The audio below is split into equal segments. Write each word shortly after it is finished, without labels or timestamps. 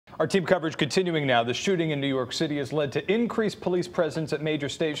Our team coverage continuing now. The shooting in New York City has led to increased police presence at major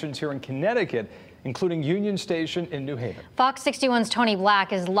stations here in Connecticut, including Union Station in New Haven. Fox 61's Tony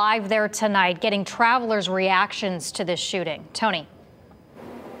Black is live there tonight, getting travelers' reactions to this shooting. Tony.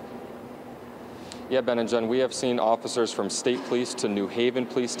 Yeah, Ben and Jen, we have seen officers from State Police to New Haven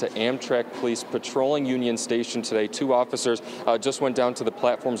Police to Amtrak Police patrolling Union Station today. Two officers just went down to the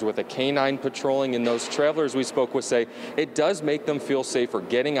platforms with a canine patrolling, and those travelers we spoke with say it does make them feel safer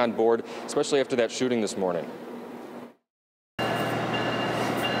getting on board, especially after that shooting this morning.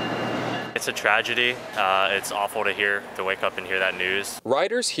 It's a tragedy. It's awful to wake up and hear that news.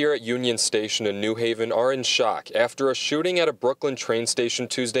 Riders here at Union Station in New Haven are in shock after a shooting at a Brooklyn train station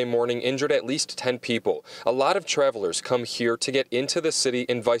Tuesday morning injured at least 10 people. A lot of travelers come here to get into the city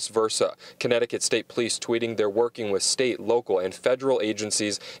and vice versa. Connecticut State Police tweeting they're working with state, local, and federal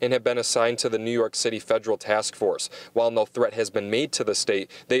agencies and have been assigned to the New York City Federal Task Force. While no threat has been made to the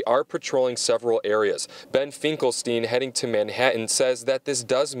state, they are patrolling several areas. Ben Finkelstein, heading to Manhattan, says that this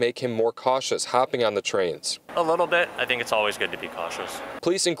does make him more cautious hopping on the trains. A little bit. I think it's always good to be cautious.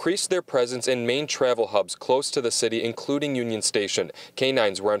 Police increased their presence in main travel hubs close to the city, including Union Station.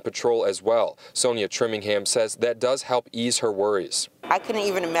 Canines were on patrol as well. Sonia Trimmingham says that does help ease her worries. I couldn't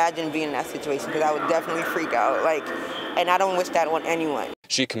even imagine being in that situation because I would definitely freak out. And I don't wish that on anyone.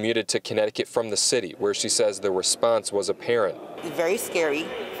 She commuted to Connecticut from the city, where she says the response was apparent. It's very scary,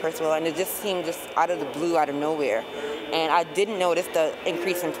 first of all, and it just seemed just out of the blue, out of nowhere. And I didn't notice the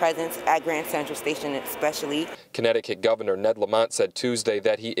increase in presence at Grand Central Station especially. Connecticut Governor Ned Lamont said Tuesday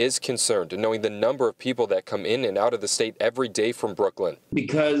that he is concerned knowing the number of people that come in and out of the state every day from Brooklyn.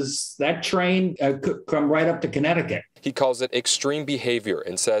 Because that train could come right up to Connecticut. He calls it extreme behavior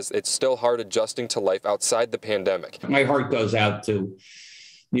and says it's still hard adjusting to life outside the pandemic. My heart goes out to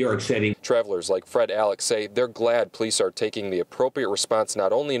New York City. Travelers like Fred Alex say they're glad police are taking the appropriate response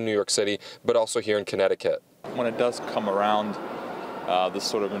not only in New York City, but also here in Connecticut. When it does come around, this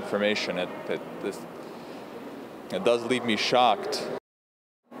sort of information, it does leave me shocked.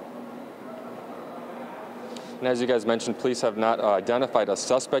 And as you guys mentioned, police have not identified a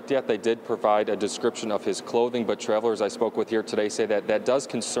suspect yet. They did provide a description of his clothing, but travelers I spoke with here today say that that does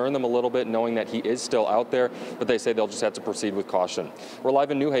concern them a little bit, knowing that he is still out there, but they say they'll just have to proceed with caution. We're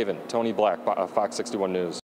live in New Haven. Tony Black, Fox 61 News.